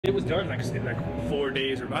It was done like 4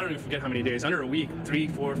 days, or I don't even forget how many days, under a week, 3,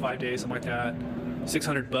 4, 5 days, something like that.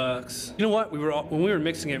 $600. You know what? When we were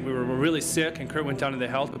mixing it, we were really sick, and Kurt went down to the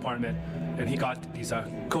health department, and he got these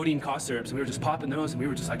codeine cough syrups, and we were just popping those, and we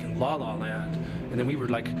were just like in la la land. And then we were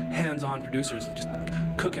like hands-on producers, just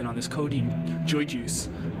cooking on this codeine joy juice.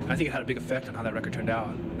 I think it had a big effect on how that record turned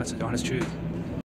out. That's the honest truth.